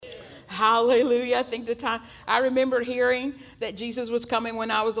Hallelujah. I think I remember hearing that Jesus was coming when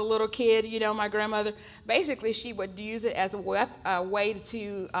I was a little kid. My grandmother, basically she would use it as a way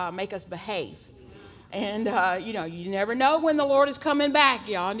to make us behave. And, you never know when the Lord is coming back.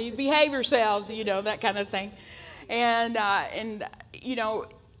 Y'all need to behave yourselves, that kind of thing. And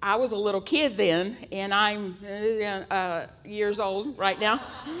I was a little kid then, and I'm years old right now.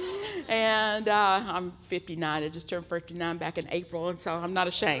 And I'm 59. I just turned 59 back in April, and so I'm not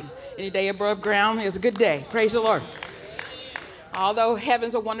ashamed. Any day above ground is a good day. Praise the Lord. Although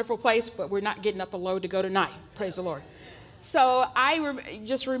heaven's a wonderful place, but we're not getting up a load to go tonight. Praise the Lord. So I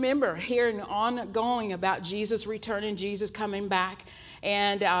just remember hearing ongoing about Jesus returning, Jesus coming back.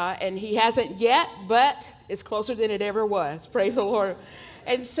 And he hasn't yet, but it's closer than it ever was. Praise the Lord.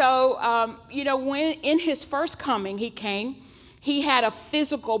 And so, when in his first coming he came, he had a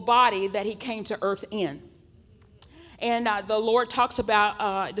physical body that he came to earth in. And the Lord talks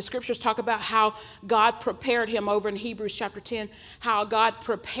about, the scriptures talk about how God prepared him over in Hebrews chapter 10, how God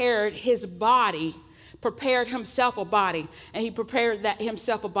prepared his body, prepared himself a body, and he prepared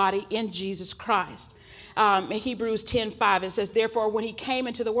himself a body in Jesus Christ. In Hebrews 10:5, it says, therefore, when he came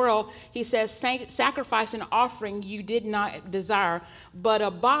into the world, he says, sacrifice and offering you did not desire, but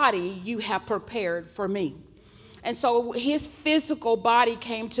a body you have prepared for me. And so his physical body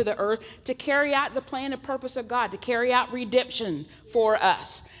came to the earth to carry out the plan and purpose of God, to carry out redemption for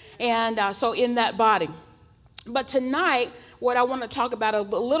us. And so in that body. But tonight, what I want to talk about a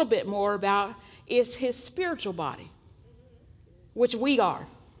little bit more about is his spiritual body, which we are.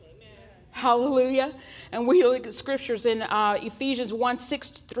 Hallelujah. And we look at scriptures in Ephesians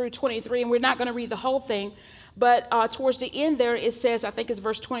 1:6-23, and we're not going to read the whole thing, but towards the end there it says, I think it's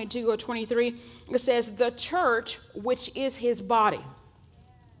verse 22 or 23, it says, the church, which is his body.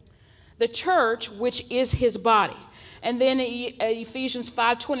 The church, which is his body. And then Ephesians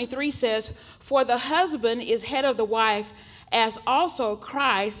 5:23 says, for the husband is head of the wife, as also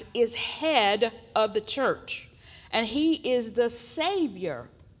Christ is head of the church, and he is the Savior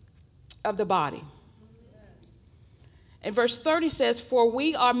of the body. And verse 30 says, for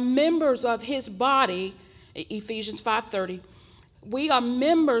we are members of his body, Ephesians 5:30, we are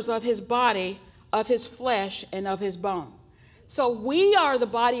members of his body, of his flesh, and of his bone. So we are the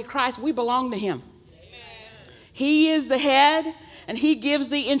body of Christ. We belong to him. Amen. He is the head, and he gives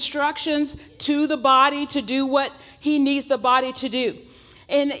the instructions to the body to do what he needs the body to do.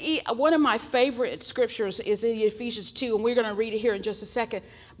 And one of my favorite scriptures is in Ephesians 2, and we're going to read it here in just a second.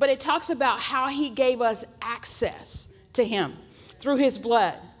 But it talks about how he gave us access to him through his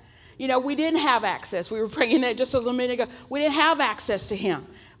blood. We didn't have access. We were praying that just a little minute ago. We didn't have access to him.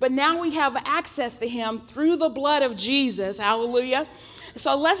 But now we have access to him through the blood of Jesus. Hallelujah.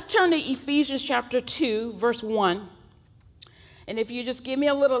 So let's turn to Ephesians chapter 2, verse 1. And if you just give me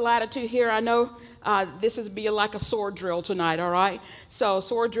a little latitude here, I know this is be like a sword drill tonight, all right? So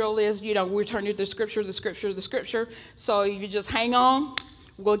sword drill is, we're turning to the scripture. So if you just hang on,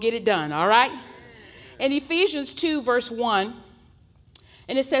 we'll get it done, all right? In Ephesians 2, verse 1,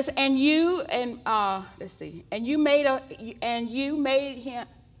 and it says, and you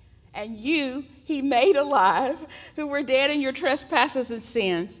he made alive, who were dead in your trespasses and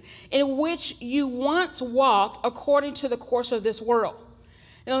sins, in which you once walked according to the course of this world.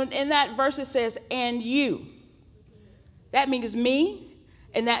 In that verse it says, and you. That means me,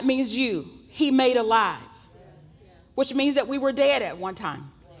 and that means you. He made alive, which means that we were dead at one time.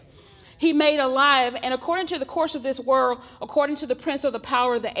 He made alive, and according to the course of this world, according to the prince of the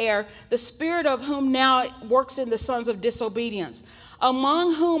power of the air, the spirit of whom now works in the sons of disobedience,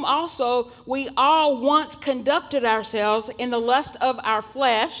 among whom also we all once conducted ourselves in the lust of our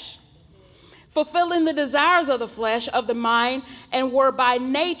flesh, fulfilling the desires of the flesh, of the mind, and were by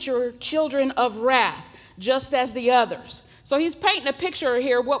nature children of wrath, just as the others. So he's painting a picture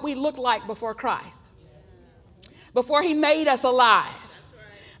here of what we look like before Christ, before he made us alive.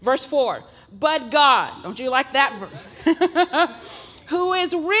 Verse 4, but God, don't you like that verse? Who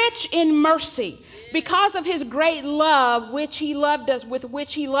is rich in mercy, because of his great love with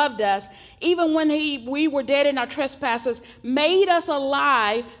which he loved us, even when we were dead in our trespasses, made us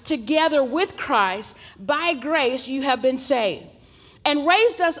alive together with Christ. By grace you have been saved, and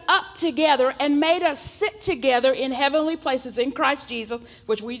raised us up together and made us sit together in heavenly places in Christ Jesus,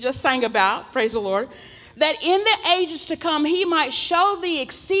 which we just sang about, praise the Lord, that in the ages to come he might show the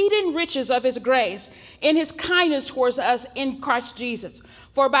exceeding riches of his grace in his kindness towards us in Christ Jesus.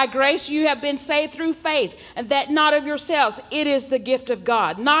 For by grace you have been saved through faith, and that not of yourselves. It is the gift of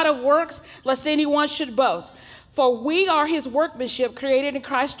God, not of works, lest anyone should boast. For we are his workmanship, created in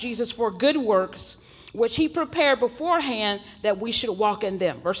Christ Jesus for good works, which he prepared beforehand that we should walk in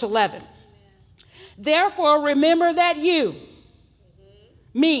them. Verse 11. Therefore, remember that you,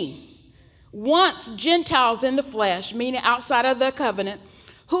 me, once Gentiles in the flesh, meaning outside of the covenant,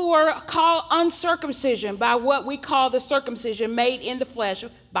 who were called uncircumcision by what we call the circumcision made in the flesh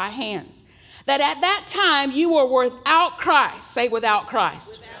by hands. That at that time you were without Christ. Say without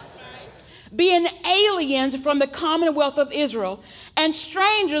Christ. Without Christ. Being aliens from the commonwealth of Israel and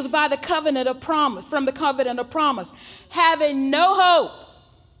strangers by the covenant of promise, from the covenant of promise, having no hope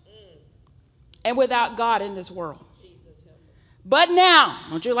and without God in this world. But now,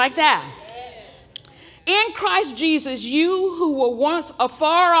 don't you like that? In Christ Jesus, you who were once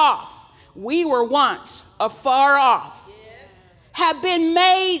afar off, we were once afar off, have been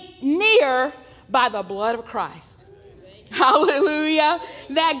made near by the blood of Christ. Hallelujah.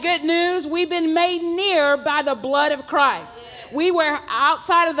 That good news, we've been made near by the blood of Christ. We were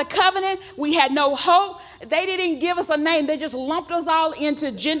outside of the covenant. We had no hope. They didn't give us a name. They just lumped us all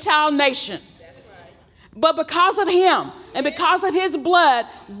into Gentile nation. But because of him and because of his blood,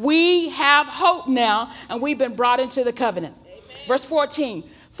 we have hope now, and we've been brought into the covenant. Amen. Verse 14,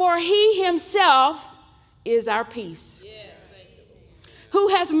 for he himself is our peace, who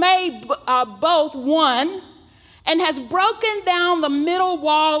has made both one and has broken down the middle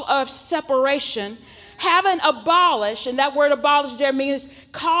wall of separation, having abolished, and that word abolished there means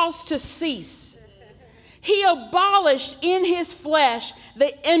caused to cease. He abolished in his flesh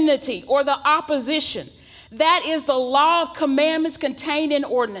the enmity or the opposition. That is the law of commandments contained in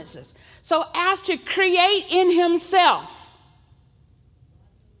ordinances. So as to create in himself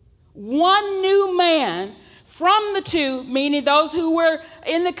one new man from the two, meaning those who were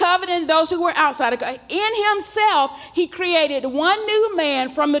in the covenant, those who were outside of covenant. In himself, he created one new man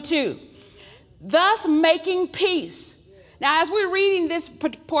from the two, thus making peace. Now, as we're reading this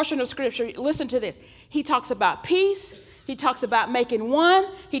portion of scripture, listen to this. He talks about peace. He talks about making one.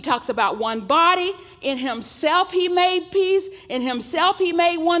 He talks about one body. In himself, he made peace. In himself, he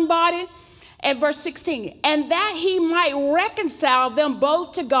made one body. And verse 16, and that he might reconcile them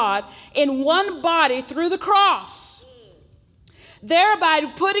both to God in one body through the cross, thereby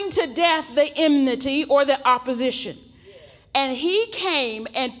putting to death the enmity or the opposition. And he came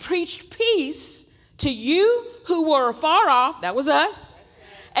and preached peace to you who were afar off, that was us,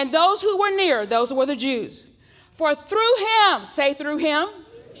 and those who were near, those were the Jews. For through him, say through him,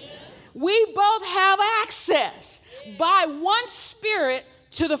 we both have access by one Spirit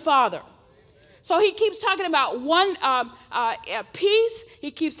to the Father. So he keeps talking about one peace.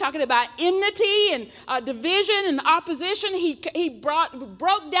 He keeps talking about enmity and division and opposition. He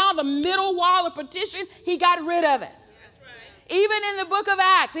broke down the middle wall of partition. He got rid of it. Even in the book of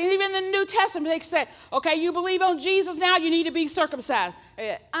Acts, and even in the New Testament, they said, okay, you believe on Jesus now, you need to be circumcised.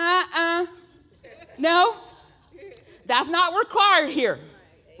 No, that's not required here,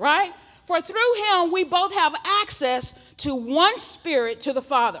 right? For through him, we both have access to one Spirit to the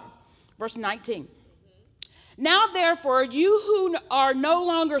Father. Verse 19. Now, therefore, you who are no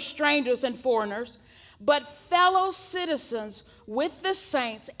longer strangers and foreigners, but fellow citizens with the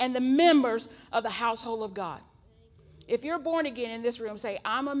saints and the members of the household of God. If you're born again in this room, say,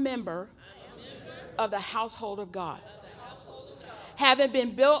 I'm a member of the household of God. Having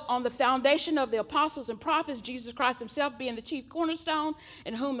been built on the foundation of the apostles and prophets, Jesus Christ himself being the chief cornerstone,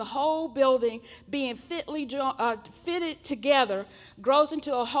 in whom the whole building being fitted together grows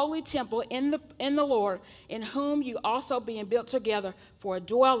into a holy temple in the Lord, in whom you also being built together for a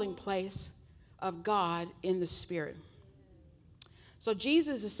dwelling place of God in the Spirit. So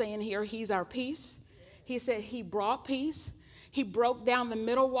Jesus is saying here, he's our peace. He said he brought peace. He broke down the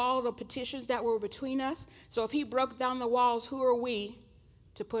middle wall of the petitions that were between us. So if he broke down the walls, who are we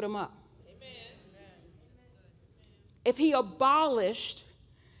to put them up? Amen. If he abolished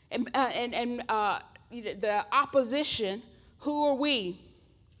the opposition, who are we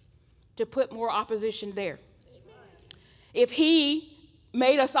to put more opposition there? Amen. If he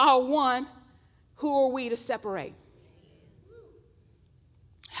made us all one, who are we to separate?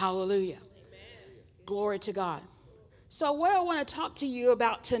 Hallelujah. Amen. Glory to God. So what I want to talk to you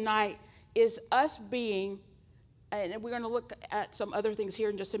about tonight is us being, and we're going to look at some other things here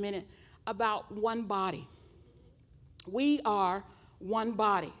in just a minute, about one body. We are one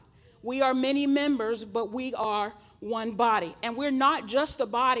body. We are many members, but we are one body. And we're not just the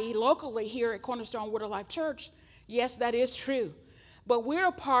body locally here at Cornerstone Word of Life Church. Yes, that is true. But we're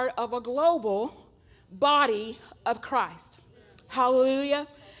a part of a global body of Christ. Hallelujah.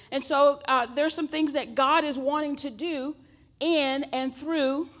 And so there's some things that God is wanting to do in and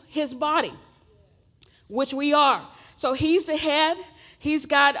through his body, which we are. So he's the head. He's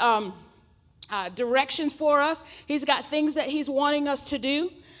got directions for us. He's got things that he's wanting us to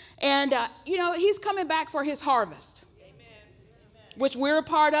do. And, he's coming back for his harvest, which we're a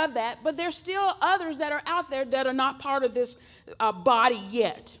part of that. But there's still others that are out there that are not part of this body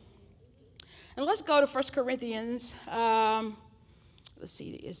yet. And let's go to 1 Corinthians. Let's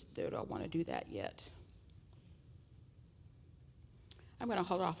see, do I want to do that yet? I'm going to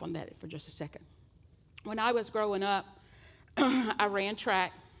hold off on that for just a second. When I was growing up, I ran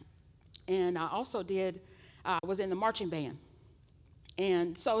track, and I also was in the marching band.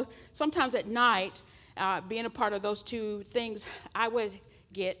 And so sometimes at night, being a part of those two things, I would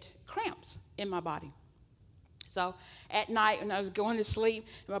get cramps in my body. So at night when I was going to sleep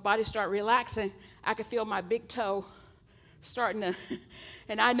and my body started relaxing, I could feel my big toe starting to,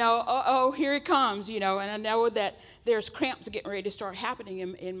 and I know, here it comes, and I know that there's cramps getting ready to start happening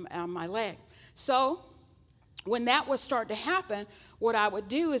in my leg. So when that would start to happen, what I would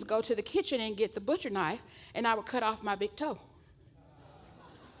do is go to the kitchen and get the butcher knife, and I would cut off my big toe.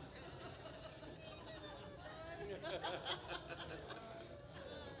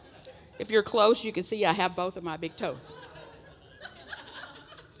 If you're close, you can see I have both of my big toes.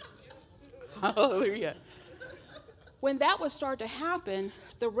 Hallelujah. When that would start to happen,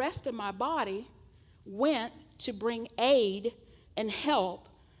 the rest of my body went to bring aid and help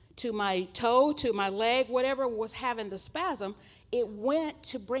to my toe, to my leg, whatever was having the spasm. It went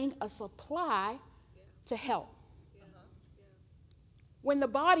to bring a supply to help. When the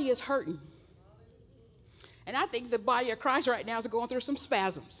body is hurting, and I think the body of Christ right now is going through some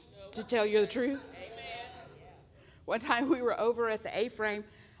spasms, to tell you the truth. Amen. One time we were over at the A-Frame,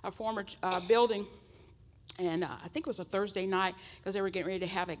 a former building, and I think it was a Thursday night because they were getting ready to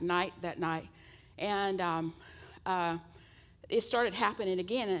have Ignite that night. And it started happening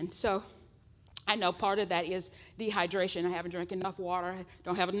again. And so I know part of that is dehydration. I haven't drank enough water. I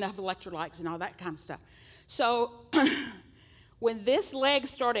don't have enough electrolytes and all that kind of stuff. So when this leg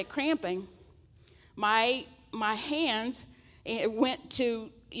started cramping, my hands went to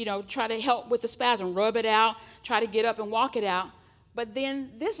try to help with the spasm, rub it out, try to get up and walk it out. But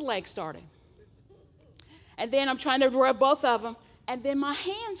then this leg started. And then I'm trying to rub both of them, and then my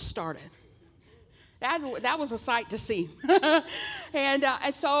hands started. That was a sight to see. And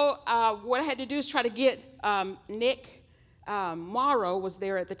so what I had to do is try to get Nick Morrow was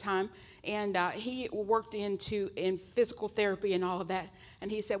there at the time, and he worked in physical therapy and all of that.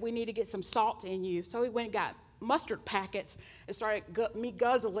 And he said, we need to get some salt in you. So he went and got mustard packets and started me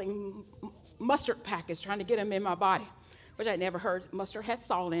guzzling mustard packets, trying to get them in my body, which I never heard. Mustard has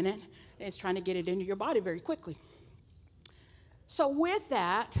salt in it, and it's trying to get it into your body very quickly. So with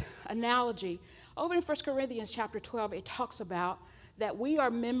that analogy, over in 1 Corinthians chapter 12, it talks about that we are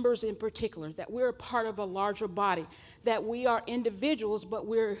members in particular, that we're a part of a larger body, that we are individuals, but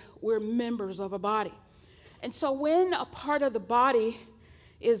we're members of a body. And so when a part of the body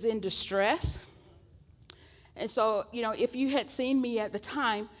is in distress, and so, if you had seen me at the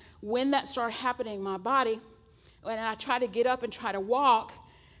time, when that started happening in my body, when I try to get up and try to walk,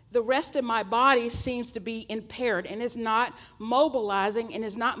 the rest of my body seems to be impaired, and it's not mobilizing and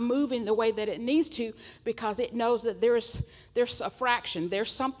it's not moving the way that it needs to, because it knows that there's a fraction,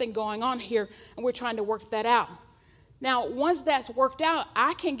 there's something going on here, and we're trying to work that out. Now, once that's worked out,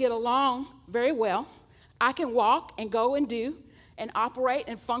 I can get along very well. I can walk and go and do and operate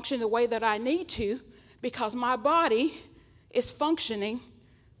and function the way that I need to, because my body is functioning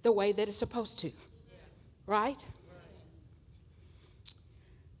the way that it's supposed to, right?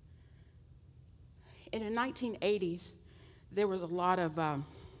 In the 1980s, there was a lot of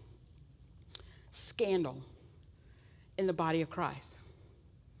scandal in the body of Christ.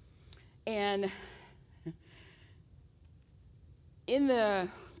 And in the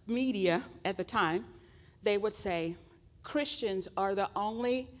media at the time, they would say, Christians are the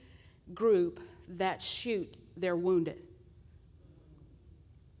only group that shoot their wounded.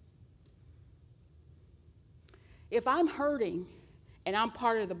 If I'm hurting and I'm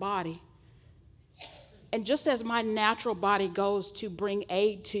part of the body, and just as my natural body goes to bring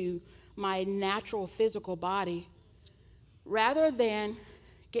aid to my natural physical body, rather than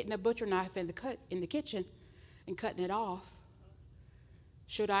getting a butcher knife in the kitchen and cutting it off,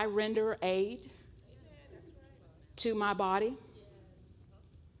 should I render aid to my body?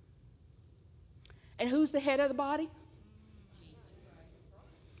 And who's the head of the body?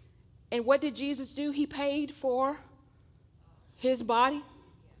 And what did Jesus do? He paid for his body.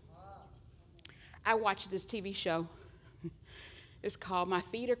 I watched this TV show. It's called My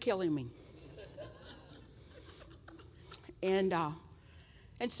Feet Are Killing Me. And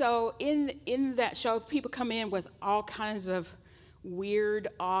so in that show, people come in with all kinds of weird,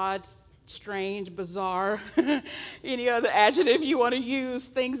 odd strange, bizarre, any other adjective you want to use,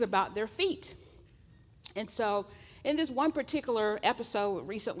 things about their feet. And so in this one particular episode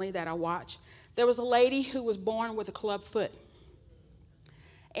recently that I watched, there was a lady who was born with a club foot.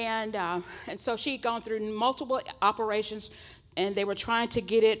 And so she'd gone through multiple operations, and they were trying to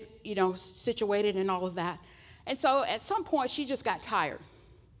get it, situated and all of that. And so at some point, she just got tired.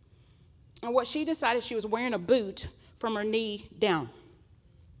 And what she decided, she was wearing a boot from her knee down.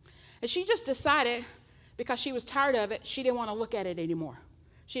 And she just decided, because she was tired of it, she didn't want to look at it anymore.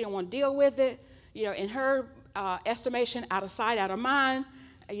 She didn't want to deal with it. In her estimation, out of sight, out of mind,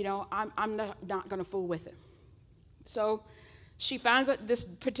 I'm not going to fool with it. So she finds this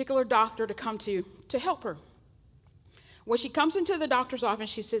particular doctor to come to help her. When she comes into the doctor's office,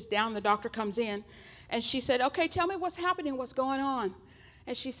 she sits down, the doctor comes in, and she said, okay, tell me what's happening, what's going on.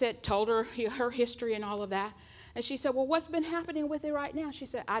 And she told her her history and all of that. And she said, well, what's been happening with it right now? She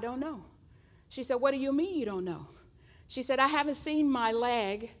said, I don't know. She said, what do you mean you don't know? She said, I haven't seen my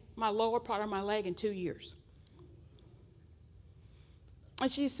leg, my lower part of my leg, in 2 years.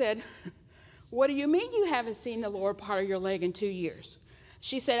 And she said, what do you mean you haven't seen the lower part of your leg in 2 years?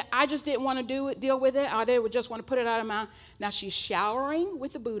 She said, I just didn't want to deal with it. I did just want to put it out of my mouth. Now she's showering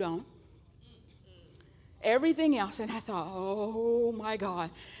with the boot on. Everything else. And I thought, oh my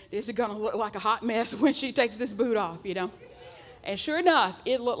God, this is going to look like a hot mess when she takes this boot off, And sure enough,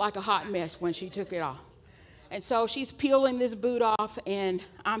 it looked like a hot mess when she took it off. And so she's peeling this boot off, and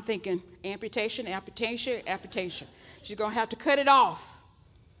I'm thinking, amputation, amputation, amputation. She's going to have to cut it off.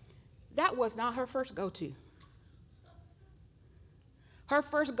 That was not her first go-to. Her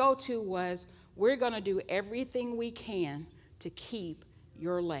first go-to was, we're going to do everything we can to keep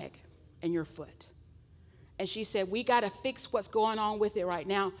your leg and your foot. And she said, we got to fix what's going on with it right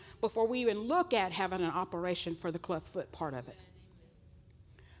now before we even look at having an operation for the club foot part of it.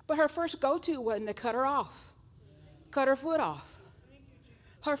 But her first go-to wasn't to cut her foot off.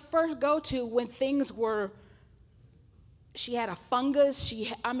 Her first go-to when things were, she had a fungus,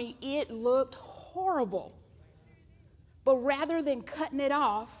 it looked horrible. But rather than cutting it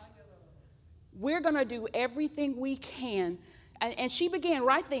off, we're going to do everything we can. And she began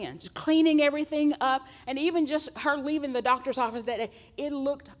right then, just cleaning everything up. And even just her leaving the doctor's office that day, it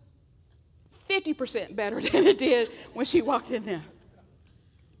looked 50% better than it did when she walked in there.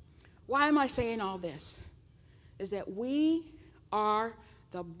 Why am I saying all this? Is that we are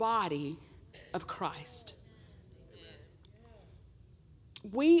the body of Christ.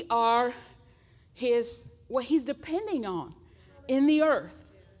 We are what he's depending on in the earth.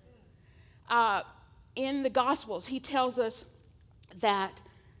 In the Gospels, he tells us that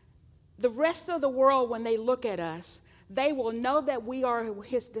the rest of the world, when they look at us, they will know that we are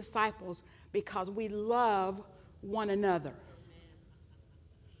his disciples because we love one another.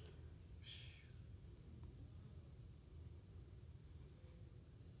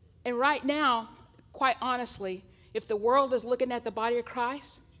 And right now, quite honestly, if the world is looking at the body of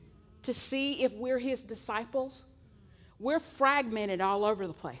Christ to see if we're his disciples, we're fragmented all over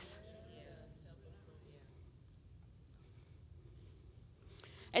the place.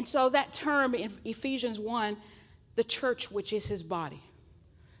 And so that term in Ephesians 1, the church which is his body,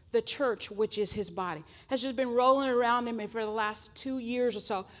 the church which is his body, has just been rolling around in me for the last 2 years or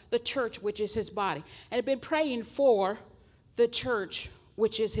so, the church which is his body. And I've been praying for the church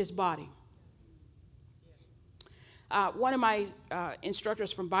which is his body. One of my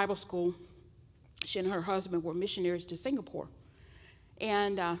instructors from Bible school, she and her husband were missionaries to Singapore.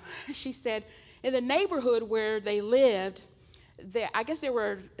 And she said in the neighborhood where they lived, I guess there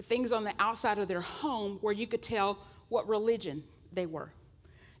were things on the outside of their home where you could tell what religion they were.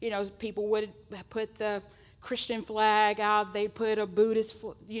 People would put the Christian flag out. They'd put a Buddhist,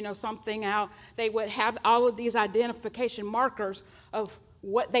 something out. They would have all of these identification markers of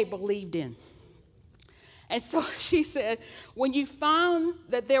what they believed in. And so she said, when you found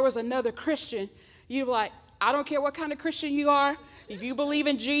that there was another Christian, you were like, I don't care what kind of Christian you are. If you believe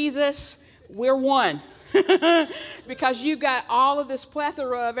in Jesus, we're one. Because you got all of this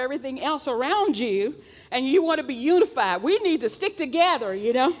plethora of everything else around you, and you want to be unified. We need to stick together,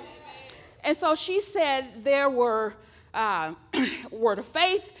 And so she said there were Word of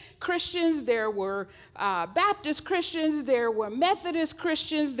Faith Christians, there were Baptist Christians, there were Methodist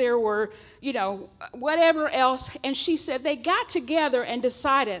Christians, there were, whatever else. And she said they got together and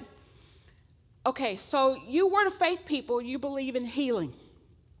decided, okay, so you Word of Faith people, you believe in healing.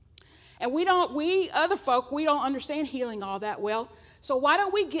 And we other folk, we don't understand healing all that well. So why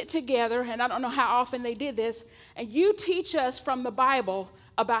don't we get together, and I don't know how often they did this, and you teach us from the Bible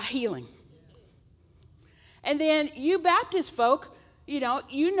about healing. And then you Baptist folk,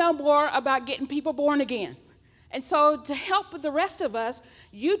 You know more about getting people born again. And so to help the rest of us,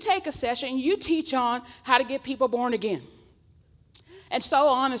 you take a session, you teach on how to get people born again. And so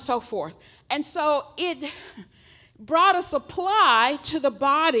on and so forth. And so it brought a supply to the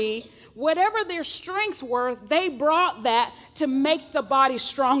body. Whatever their strengths were, they brought that to make the body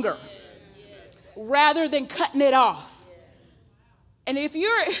stronger rather than cutting it off. And if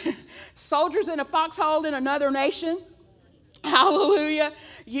you're soldiers in a foxhole in another nation, hallelujah,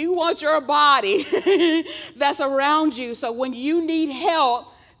 you want your body that's around you. So when you need help,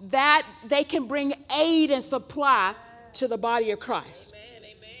 that they can bring aid and supply to the body of Christ,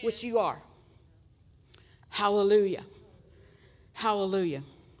 which you are. Hallelujah. Hallelujah.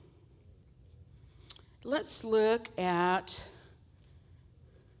 Let's go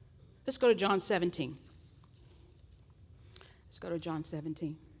to John 17. Let's go to John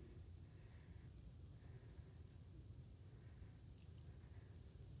 17.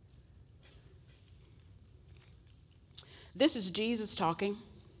 This is Jesus talking,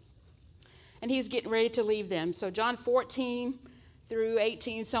 and he's getting ready to leave them. So John 14 through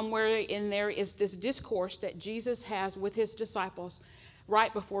 18, somewhere in there is this discourse that Jesus has with his disciples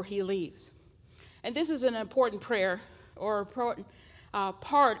right before he leaves. And this is an important prayer or important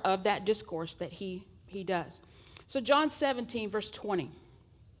part of that discourse that he does. So John 17, verse 20.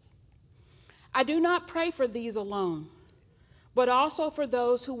 I do not pray for these alone, but also for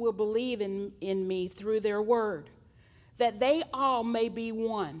those who will believe in me through their word, that they all may be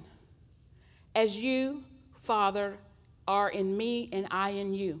one, as you, Father, are in me and I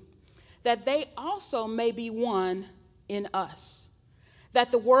in you, that they also may be one in us,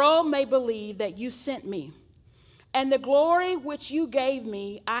 that the world may believe that you sent me. And the glory which you gave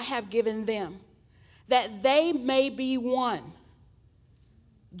me, I have given them, that they may be one,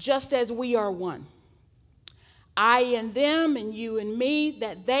 just as we are one. I in them and you in me,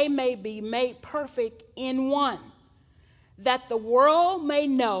 that they may be made perfect in one, that the world may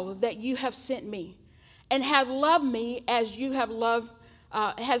know that you have sent me and have loved me as you have loved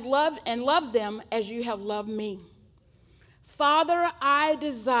them as you have loved me. Father, I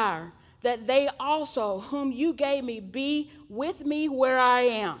desire that they also, whom you gave me, be with me where I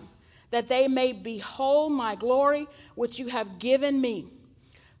am, that they may behold my glory, which you have given me.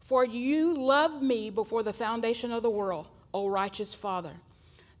 For you loved me before the foundation of the world, O righteous Father.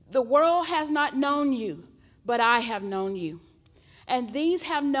 The world has not known you, but I have known you. And these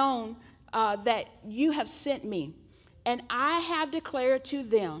have known that you have sent me. And I have declared to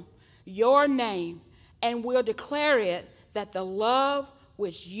them your name, and will declare it, that the love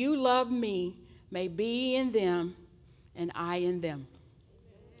which you love me may be in them, and I in them.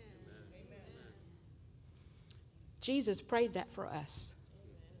 Amen. Jesus prayed that for us,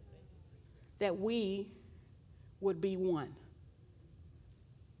 that we would be one.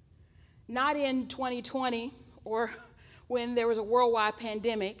 Not in 2020 or when there was a worldwide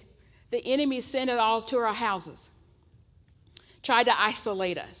pandemic, the enemy sent it all to our houses, tried to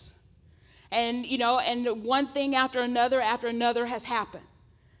isolate us. And, and one thing after another has happened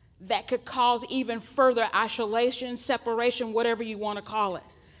that could cause even further isolation, separation, whatever you want to call it.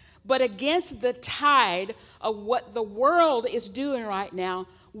 But against the tide of what the world is doing right now,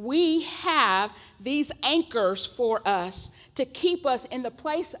 we have these anchors for us to keep us in the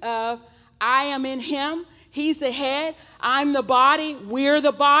place of, I am in him, he's the head, I'm the body, we're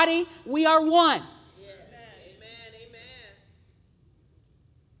the body, we are one. Yes. Amen.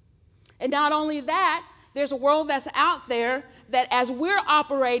 And not only that, there's a world that's out there that as we're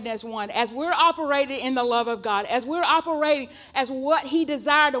operating as one, as we're operating in the love of God, as we're operating as what he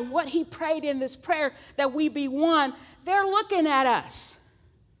desired and what he prayed in this prayer, that we be one, they're looking at us.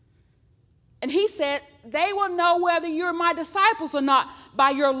 And he said, they will know whether you're my disciples or not by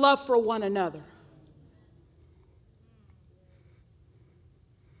your love for one another.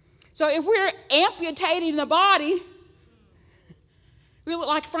 So if we're amputating the body, we look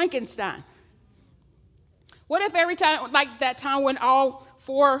like Frankenstein. What if every time, like that time when all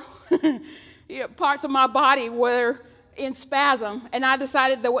four parts of my body were in spasm, and I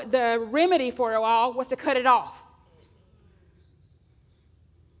decided the remedy for it all was to cut it off?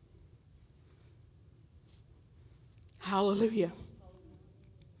 Hallelujah.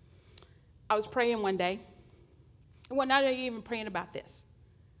 I was praying one day, and we're not even praying about this.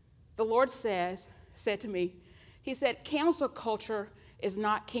 The Lord said to me, he said, cancel culture is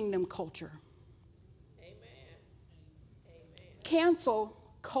not kingdom culture. Cancel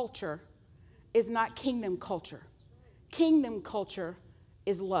culture is not kingdom culture. Kingdom culture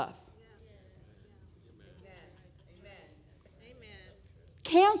is love.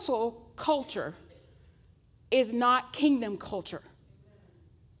 Cancel culture is not kingdom culture.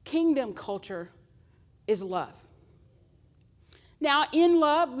 kingdom culture is love. Now, in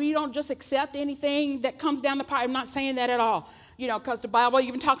love, we don't just accept anything that comes down the pipe. I'm not saying that at all, because the Bible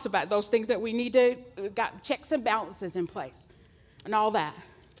even talks about those things that we need to got checks and balances in place and all that.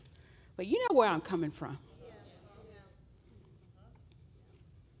 But you know where I'm coming from.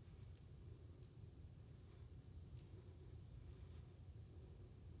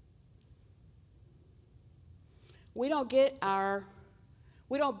 We don't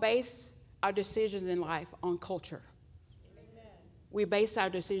base our decisions in life on culture. Amen. We base our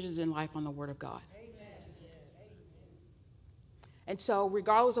decisions in life on the Word of God. Amen. And so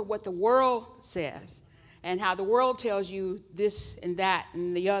regardless of what the world says and how the world tells you this and that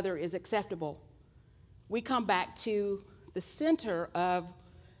and the other is acceptable, we come back to the center of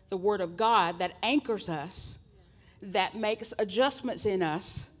the Word of God that anchors us, that makes adjustments in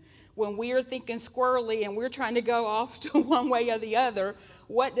us. When we're thinking squirrely and we're trying to go off to one way or the other,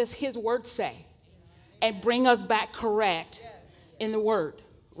 what does His Word say? And bring us back correct in the Word,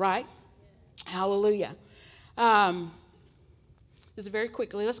 right? Hallelujah. Just very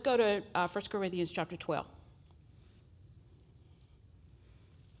quickly, let's go to 1 Corinthians chapter 12.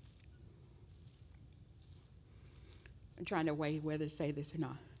 I'm trying to weigh whether to say this or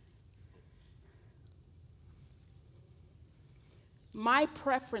not. My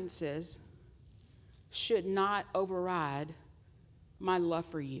preferences should not override my love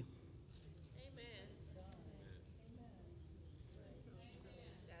for you. Amen.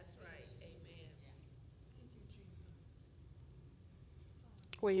 That's right. Amen.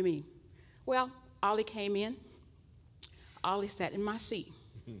 What do you mean? Well, Ollie came in. Ollie sat in my seat.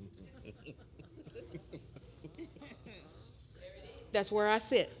 That's where I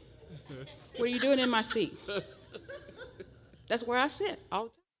sit. What are you doing in my seat? That's where I sit all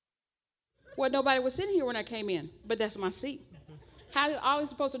the time. Well, nobody was sitting here when I came in, but that's my seat. How are I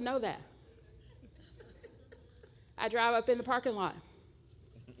supposed to know that? I drive up in the parking lot.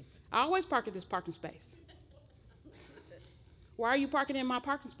 I always park in this parking space. Why are you parking in my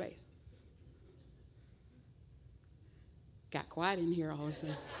parking space? Got quiet in here all of a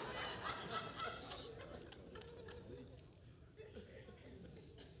sudden.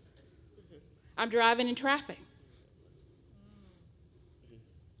 I'm driving in traffic.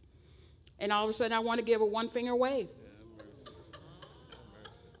 And all of a sudden, I want to give a one-finger wave.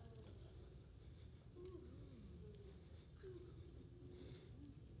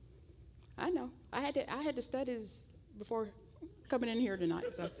 I know. I had to study this before coming in here tonight,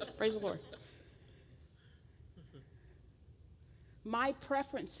 so praise the Lord. My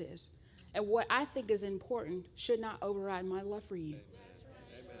preferences and what I think is important should not override my love for you.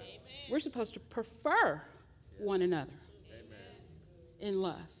 Amen. We're supposed to prefer one another. Amen. In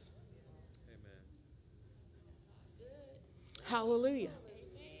love. Hallelujah.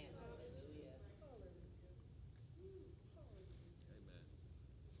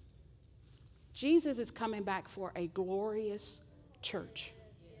 Jesus is coming back for a glorious church.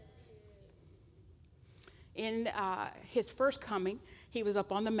 In his first coming, he was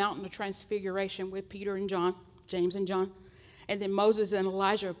up on the mountain of transfiguration with Peter and John, James and John. And then Moses and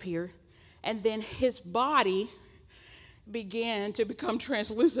Elijah appeared. And then his body began to become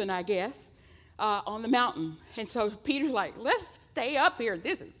translucent, I guess. On the mountain. And so Peter's like, let's stay up here.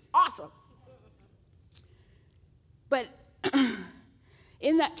 This is awesome. But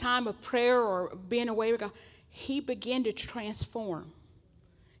in that time of prayer or being away with God, he began to transform.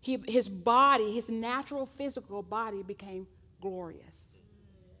 His body, his natural physical body became glorious.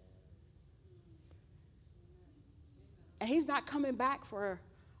 And he's not coming back for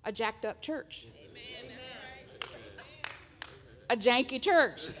a jacked up church. Amen. A janky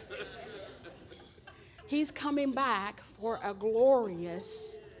church. He's coming back for a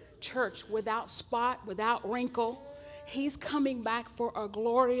glorious church without spot, without wrinkle. He's coming back for a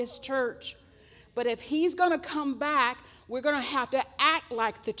glorious church. But if he's going to come back, we're going to have to act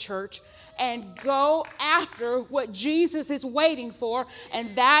like the church and go after what Jesus is waiting for,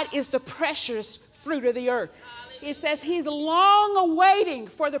 and that is the precious fruit of the earth. It says he's long awaiting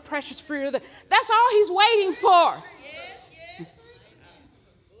for the precious fruit of the earth. That's all he's waiting for.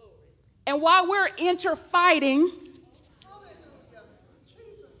 And while we're interfighting,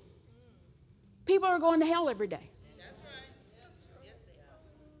 people are going to hell every day. That's right. Yes,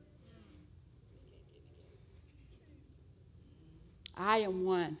 they are. I am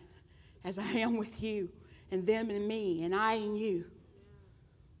one, as I am with you, and them and me, and I and you.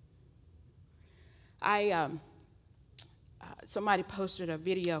 Somebody posted a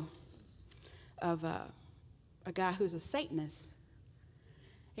video of a guy who's a Satanist.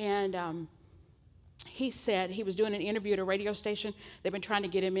 And he said he was doing an interview at a radio station. They've been trying to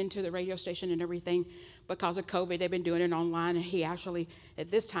get him into the radio station and everything because of COVID. They've been doing it online, and he actually,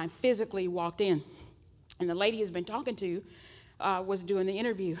 at this time, physically walked in. And the lady he's been talking to was doing the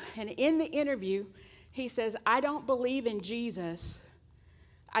interview. And in the interview, he says, I don't believe in Jesus.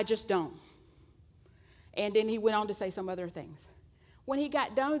 I just don't. And then he went on to say some other things. When he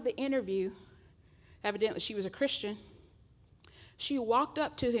got done with the interview, evidently she was a Christian, she walked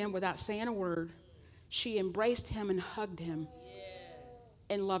up to him without saying a word. She embraced him and hugged him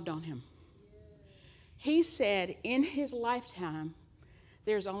and loved on him. He said in his lifetime,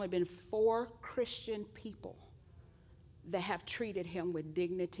 there's only been 4 Christian people that have treated him with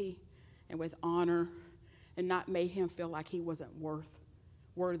dignity and with honor and not made him feel like he wasn't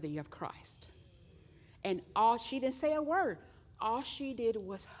worthy of Christ. And she didn't say a word. All she did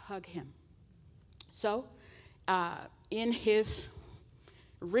was hug him. So in his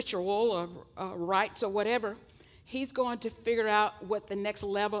ritual of rites or whatever, he's going to figure out what the next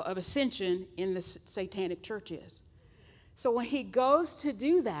level of ascension in the satanic church is. So when he goes to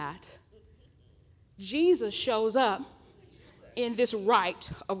do that, Jesus shows up in this rite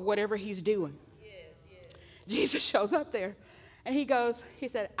of whatever he's doing. Jesus shows up there, and he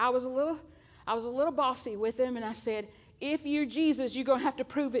said, I was a little bossy with him, and I said, if you're Jesus, you're going to have to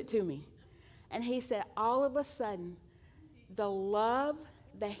prove it to me. And he said, all of a sudden, the love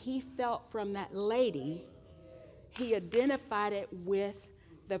that he felt from that lady, he identified it with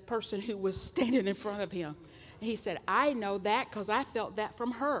the person who was standing in front of him. And he said, I know that because I felt that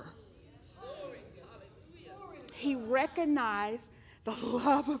from her. He recognized the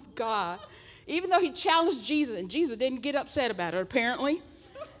love of God, even though he challenged Jesus, and Jesus didn't get upset about it, apparently,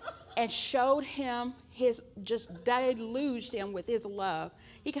 and showed him just deluged him with his love.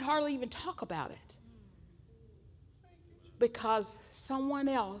 He could hardly even talk about it because someone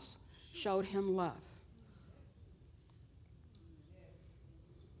else showed him love.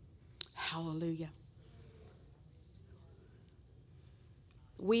 Hallelujah.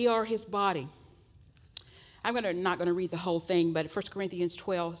 We are his body. I'm not going to read the whole thing, but 1 Corinthians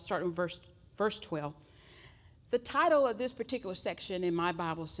 12, starting with verse 12. The title of this particular section in my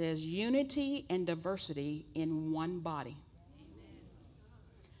Bible says, Unity and Diversity in One Body.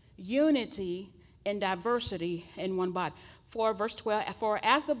 Unity and diversity in one body. For verse 12, for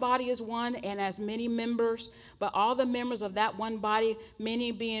as the body is one and as many members, but all the members of that one body,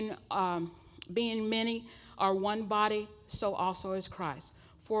 many being many, are one body, so also is Christ.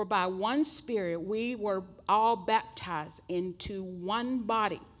 For by one Spirit we were all baptized into one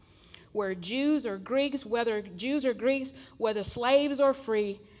body, where Jews or Greeks, whether slaves or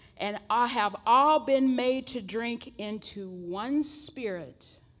free, and have all been made to drink into one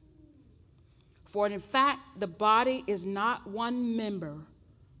Spirit. For in fact, the body is not one member,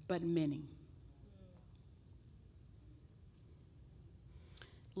 but many.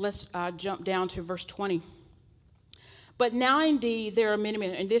 Let's jump down to verse 20. But now indeed there are many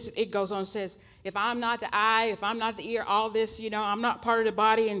men, and it goes on and says, if I'm not the eye, if I'm not the ear, all this, I'm not part of the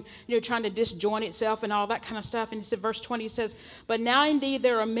body, and trying to disjoint itself and all that kind of stuff. And it said, verse 20 says, but now indeed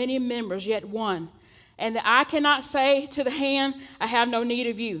there are many members, yet one. And the eye cannot say to the hand, I have no need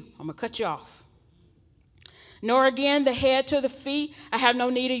of you. I'm going to cut you off. Nor again the head to the feet, I have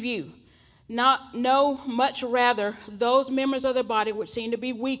no need of you. No, much rather, those members of the body which seem to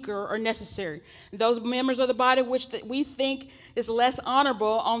be weaker are necessary. Those members of the body which we think is less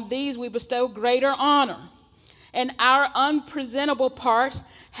honorable, on these we bestow greater honor. And our unpresentable parts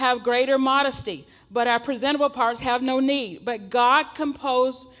have greater modesty, but our presentable parts have no need. But God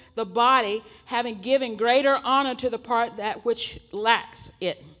composed the body, having given greater honor to the part that which lacks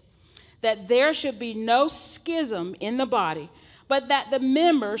it, that there should be no schism in the body, but that the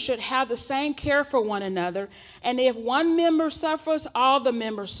members should have the same care for one another. And if one member suffers, all the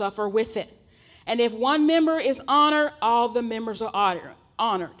members suffer with it. And if one member is honored, all the members are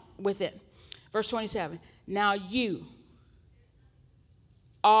honored with it. Verse 27, now you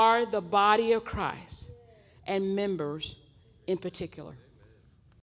are the body of Christ, and members in particular.